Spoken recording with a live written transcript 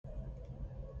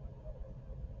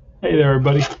Hey there,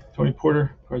 everybody. Tony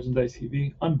Porter, Cards and Dice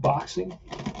TV, unboxing.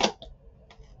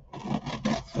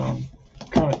 So I'm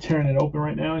kind of tearing it open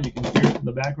right now, and you can hear it in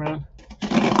the background.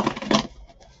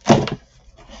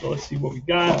 So let's see what we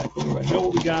got. I believe I know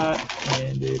what we got,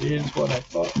 and it is what I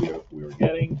thought we were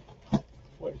getting.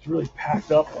 Boy, it's really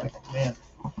packed up. Like, man,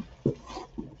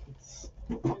 it's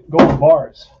going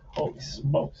bars. Holy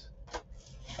smokes.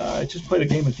 I just played a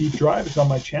game of Deep Drive. It's on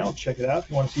my channel. Check it out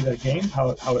if you want to see that game, how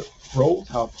it rolls,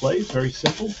 how it plays. Very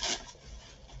simple.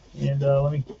 And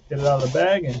let me get it out of the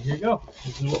bag, and here you go.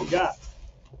 This is what we got.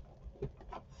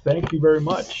 Thank you very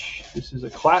much. This is a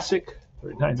classic,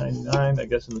 $39.99, I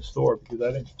guess, in the store because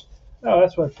I didn't. No,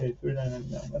 that's what I paid,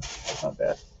 $39.99. That's not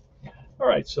bad. All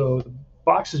right, so the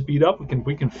box is beat up.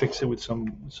 We can fix it with some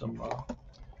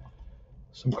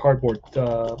cardboard.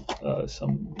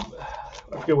 Some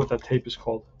I forget what that tape is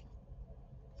called,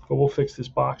 but we'll fix this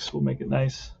box. We'll make it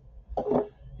nice.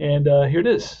 And here it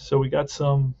is. So we got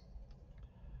some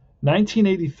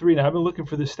 1983. Now I've been looking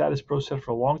for this Status Pro set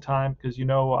for a long time because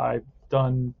I've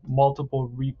done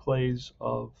multiple replays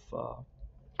of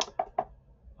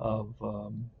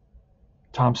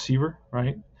Tom Seaver,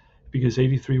 right? Because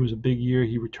 '83 was a big year.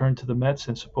 He returned to the Mets,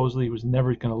 and supposedly he was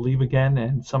never going to leave again.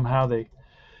 And somehow they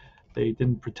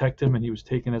didn't protect him, and he was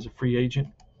taken as a free agent.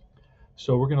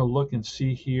 So we're going to look and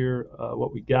see here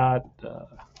what we got.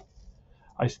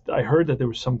 I heard that there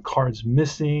were some cards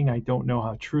missing. I don't know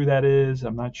how true that is.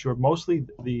 I'm not sure. Mostly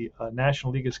the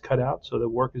National League is cut out, so the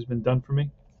work has been done for me.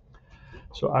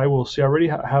 So I will see. I already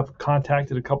have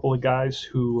contacted a couple of guys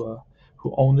who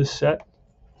own this set,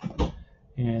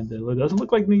 and it doesn't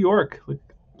look like New York. Look,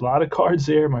 a lot of cards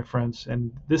there, my friends.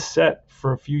 And this set,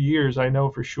 for a few years, I know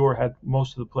for sure had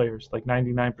most of the players, like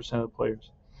 99% of the players,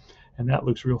 and that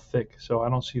looks real thick. So I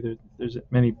don't see that there's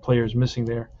many players missing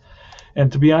there.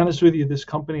 And to be honest with you, this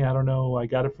company, I don't know. I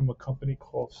got it from a company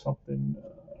called something.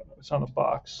 It's on the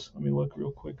box. Let me look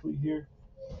real quickly here.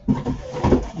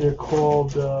 They're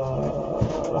called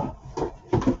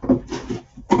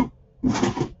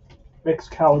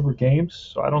Excalibur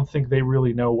Games. So I don't think they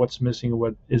really know what's missing or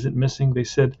what isn't missing. They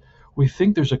said we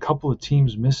think there's a couple of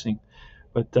teams missing,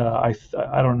 but I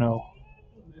don't know.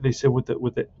 They said with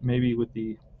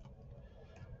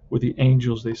the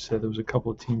Angels, they said there was a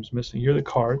couple of teams missing. Here are the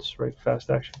cards, right? Fast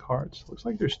action cards. Looks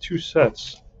like there's two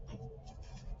sets.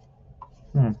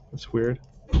 That's weird.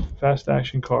 Fast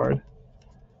action card.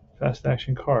 Fast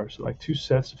action cards. So like two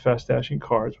sets of fast action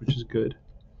cards, which is good.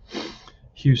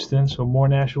 Houston, so more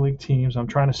National League teams. I'm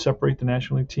trying to separate the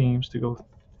National League teams to go.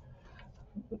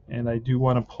 And I do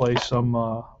want to play some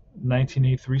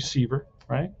 1983 Seaver,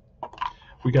 right?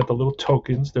 We got the little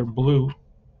tokens. They're blue.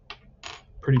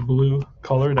 Pretty blue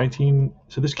color.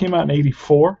 So this came out in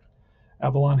 '84.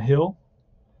 Avalon Hill,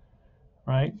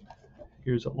 right?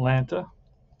 Here's Atlanta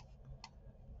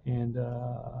and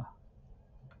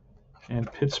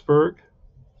Pittsburgh.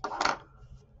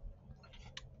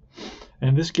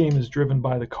 And this game is driven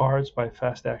by the cards, by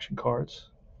fast action cards.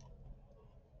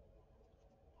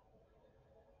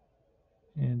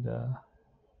 And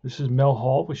this is Mel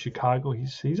Hall with Chicago.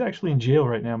 He's actually in jail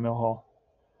right now, Mel Hall,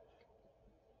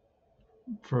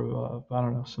 for I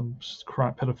don't know, some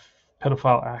crime,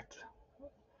 pedophile act.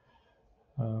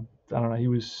 I don't know. He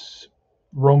was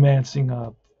romancing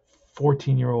a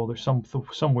 14-year-old or some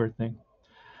weird thing.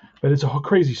 But it's a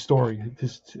crazy story.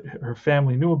 Her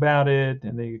family knew about it,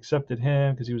 and they accepted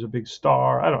him because he was a big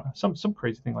star. I don't know, some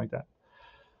crazy thing like that.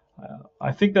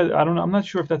 I think that I don't know. I'm not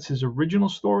sure if that's his original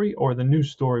story or the new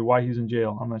story why he's in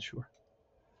jail. I'm not sure.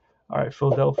 All right,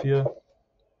 Philadelphia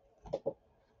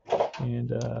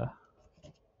and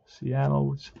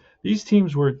Seattle. These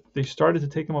teams they started to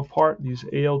take them apart. These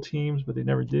AL teams, but they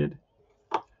never did.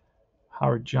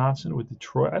 Howard Johnson with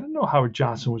Detroit. I didn't know Howard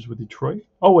Johnson was with Detroit.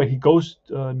 Oh wait, he goes.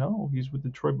 No, he's with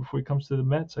Detroit before he comes to the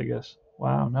Mets, I guess.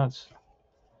 Wow, nuts.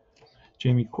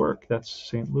 Jamie Quirk. That's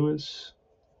St. Louis.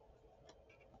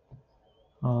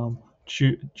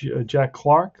 Jack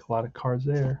Clark. A lot of cards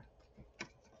there.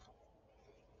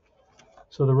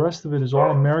 So the rest of it is all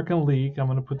American League. I'm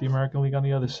going to put the American League on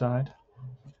the other side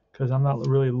because I'm not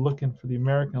really looking for the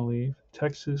American League.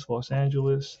 Texas, Los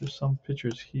Angeles. There's some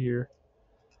pictures here.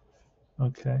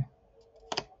 Okay,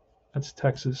 that's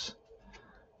Texas.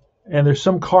 And there's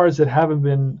some cards that haven't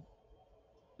been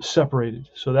separated.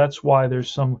 So that's why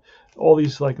there's all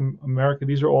these like America.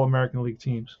 These are all American League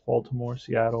teams: Baltimore,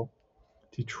 Seattle,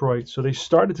 Detroit. So they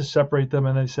started to separate them,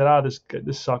 and they said,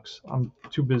 this sucks. I'm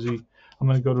too busy. I'm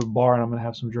going to go to the bar and I'm going to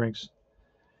have some drinks.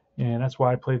 And that's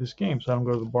why I play this game, so I don't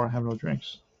go to the bar and have no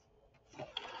drinks.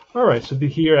 All right, so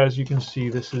here, as you can see,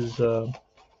 this is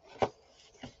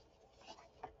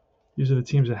These are the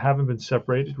teams that haven't been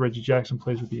separated. Reggie Jackson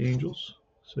plays with the Angels,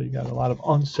 so you got a lot of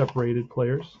unseparated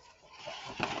players.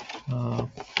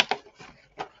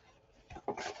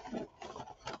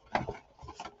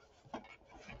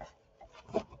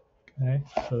 Okay,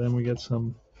 so then we get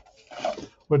some.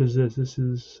 What is this? This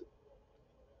is.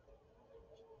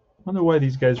 I wonder why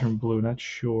these guys are in blue. Not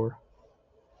sure.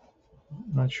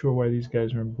 Not sure why these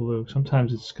guys are in blue.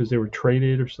 Sometimes it's because they were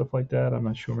traded or stuff like that. I'm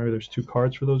not sure. Maybe there's 2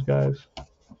 cards for those guys.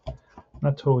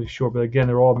 Not totally sure, but again,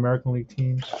 they're all American League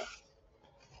teams.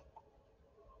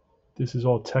 This is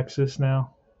all Texas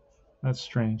now. That's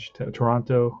strange.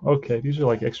 Toronto. Okay, these are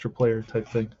like extra player type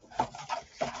thing.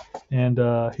 And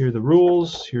here are the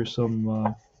rules. Here's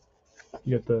some.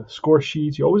 You got the score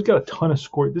sheets. You always got a ton of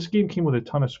score. This game came with a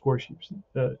ton of score sheets,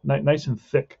 nice and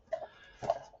thick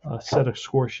set of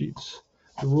score sheets.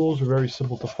 The rules are very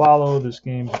simple to follow. This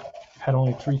game had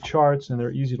only 3 charts, and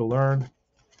they're easy to learn.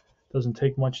 Doesn't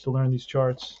take much to learn these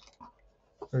charts.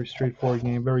 Very straightforward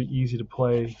game. Very easy to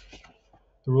play.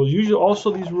 The rules usually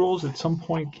also these rules at some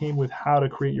point came with how to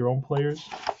create your own players.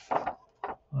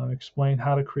 Explain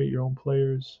how to create your own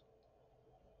players.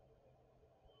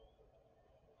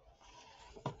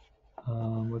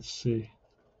 Let's see.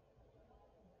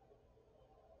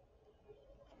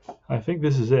 I think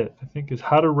this is it. I think it's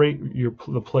how to rate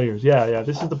the players. Yeah.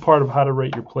 This is the part of how to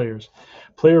rate your players.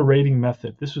 Player rating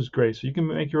method. This was great. So you can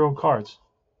make your own cards.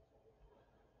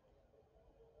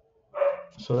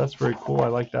 So that's very cool. I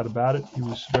like that about it. He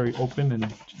was very open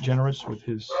and generous with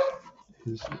his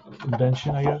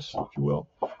invention, I guess, if you will.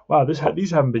 Wow, these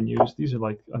haven't been used. These are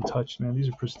like untouched, man. These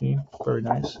are pristine. Very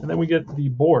nice. And then we get the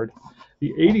board,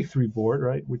 the 83 board,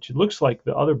 right, which looks like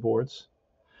the other boards.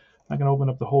 I'm not going to open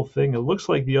up the whole thing. It looks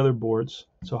like the other boards.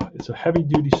 So it's a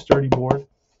heavy-duty, sturdy board.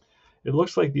 It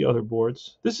looks like the other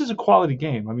boards. This is a quality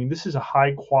game. I mean, this is a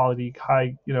high-quality,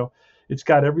 it's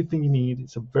got everything you need.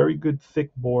 It's a very good,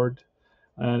 thick board.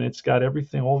 And it's got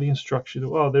everything, all the instructions.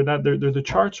 Well, they're the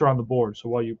charts are on the board. So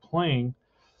while you're playing,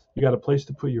 you got a place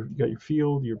to put you got your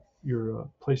field, your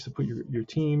place to put your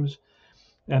teams,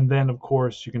 and then of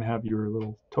course you can have your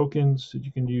little tokens that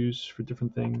you can use for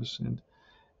different things.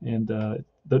 And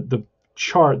the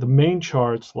chart, the main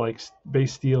charts like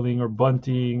base stealing or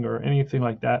bunting or anything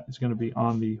like that is going to be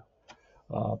on the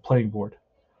playing board.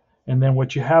 And then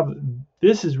what you have,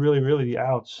 this is really the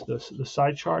outs, the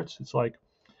side charts. It's like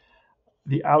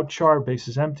the out chart, base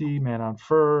is empty, man on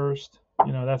first,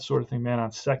 that sort of thing, man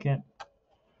on second.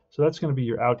 So that's going to be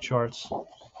your out charts.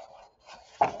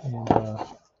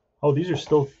 And, these are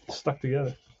still stuck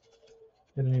together.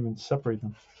 They didn't even separate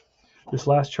them. This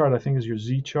last chart, I think, is your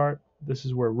Z chart. This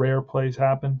is where rare plays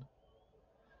happen.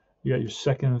 You got your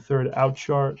second and third out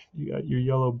chart. You got your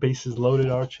yellow bases loaded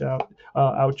out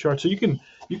chart. So you can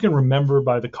remember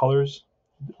by the colors.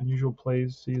 The unusual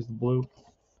plays, C is the blue.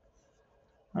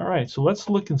 All right, so let's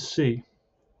look and see.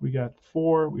 We got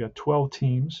 12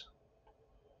 teams.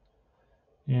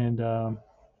 And I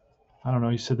don't know,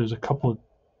 you said there's a couple of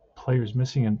players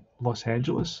missing in Los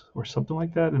Angeles or something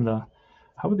like that. And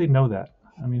how would they know that?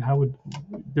 I mean,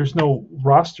 there's no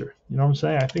roster. You know what I'm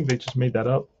saying? I think they just made that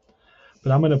up.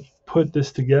 But I'm going to put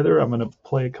this together. I'm going to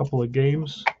play a couple of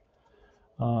games.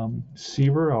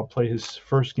 Seaver, I'll play his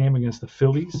first game against the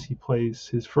Phillies. He plays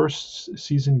his first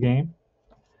season game.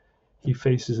 He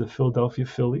faces the Philadelphia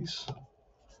Phillies.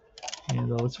 And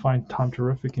let's find Tom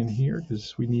Terrific in here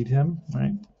because we need him,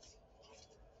 right?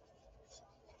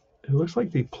 It looks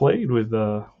like they played with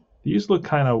these look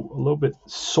kind of a little bit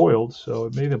soiled, so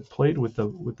it may have played with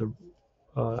the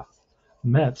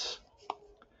Mets.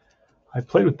 I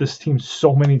played with this team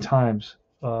so many times.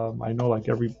 I know like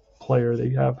every player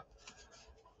they have.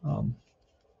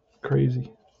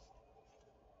 Crazy.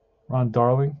 Ron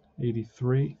Darling,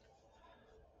 83.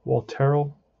 Walt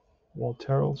Terrell. So Walt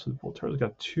Terrell's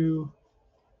got 2.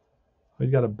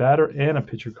 He's got a batter and a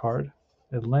pitcher card.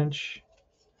 Ed Lynch.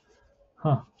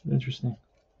 Huh, interesting.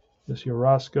 Jesse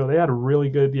Orosco. They had a really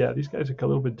good, these guys are a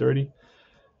little bit dirty.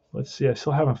 Let's see, I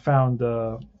still haven't found,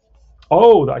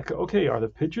 okay, are the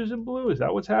pitchers in blue? Is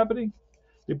that what's happening?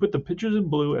 They put the pitchers in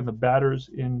blue and the batters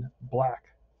in black.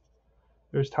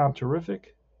 There's Tom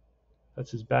Terrific.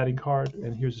 That's his batting card,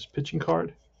 and here's his pitching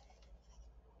card.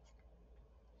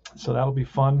 So that'll be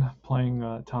fun playing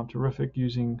Tom Terrific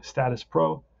using Status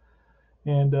Pro.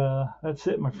 And that's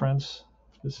it, my friends.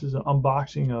 This is an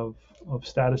unboxing of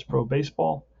Status Pro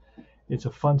Baseball. It's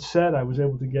a fun set. I was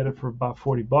able to get it for about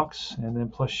 $40, and then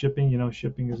plus shipping.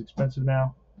 Shipping is expensive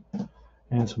now,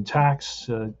 and some tax.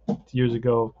 Years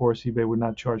ago, of course, eBay would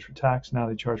not charge for tax. Now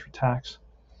they charge for tax.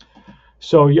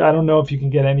 So I don't know if you can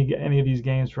get any of these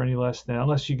games for any less than,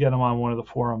 unless you get them on one of the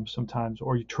forums sometimes,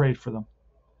 or you trade for them.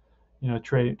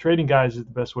 trading guys is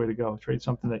the best way to go. Trade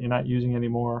something that you're not using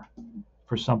anymore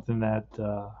for something that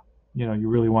you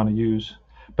really want to use.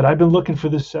 But I've been looking for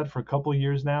this set for a couple of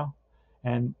years now,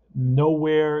 and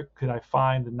nowhere could I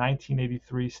find the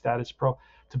 1983 Status Pro.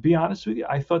 To be honest with you,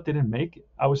 I thought they didn't make it.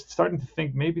 I was starting to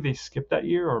think maybe they skipped that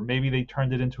year, or maybe they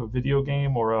turned it into a video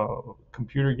game or a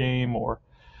computer game, or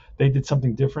they did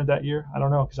something different that year. I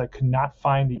don't know, because I could not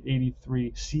find the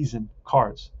 83 season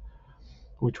cards,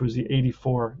 which was the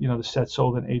 84, the set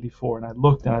sold in 84. And I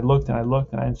looked and I looked and I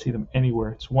looked and I didn't see them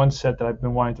anywhere. It's one set that I've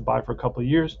been wanting to buy for a couple of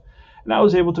years, and I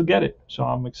was able to get it. So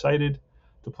I'm excited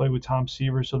to play with Tom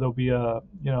Seaver. So there'll be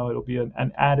it'll be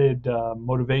an added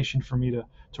motivation for me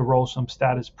to roll some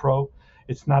Status Pro.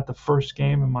 It's not the first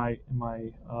game in my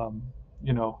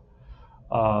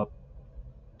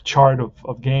chart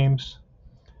of games.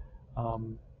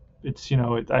 It's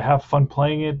I have fun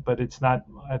playing it, but it's not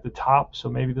at the top. So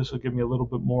maybe this will give me a little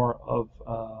bit more of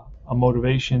a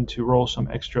motivation to roll some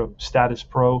extra Status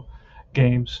Pro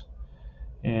games,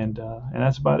 and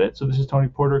that's about it. So this is Tony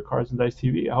Porter, Cards and Dice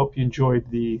TV. I hope you enjoyed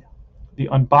the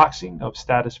unboxing of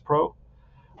Status Pro.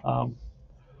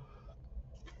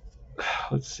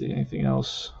 Let's see, anything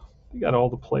else? We got all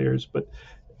the players, but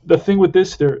the thing with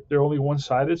this, they're only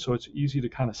one-sided, so it's easy to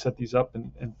kind of set these up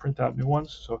and print out new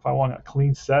ones. So if I want a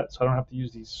clean set, so I don't have to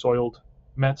use these soiled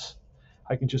Mets,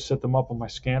 I can just set them up on my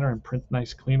scanner and print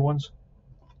nice clean ones,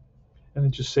 and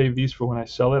then just save these for when I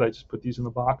sell it. I just put these in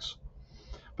the box.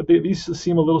 But these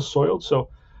seem a little soiled, so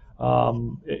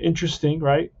interesting,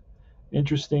 right?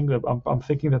 Interesting that I'm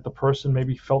thinking that the person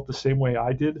maybe felt the same way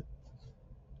I did.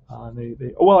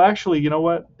 Well, actually, you know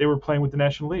what? They were playing with the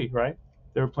National League, right?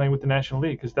 They were playing with the National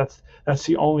League because that's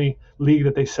the only league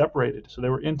that they separated. So they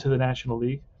were into the National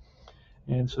League,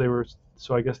 and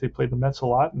so I guess they played the Mets a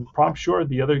lot. And I'm sure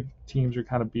the other teams are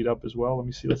kind of beat up as well. Let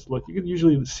me see. Let's look. You can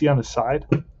usually see on the side.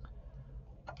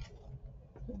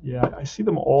 Yeah, I see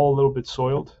them all a little bit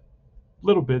soiled, a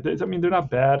little bit. I mean, they're not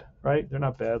bad, right? They're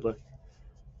not bad. Look,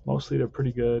 mostly they're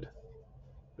pretty good.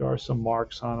 There are some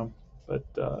marks on them, but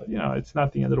it's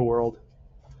not the end of the world.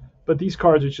 But these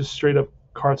cards are just straight up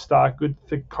cardstock, good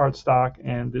thick cardstock,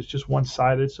 and it's just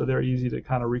one-sided, so they're easy to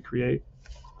kind of recreate.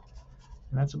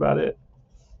 And that's about it.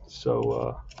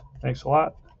 So thanks a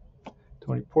lot.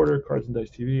 Tony Porter, Cards and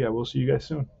Dice TV. I will see you guys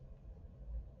soon.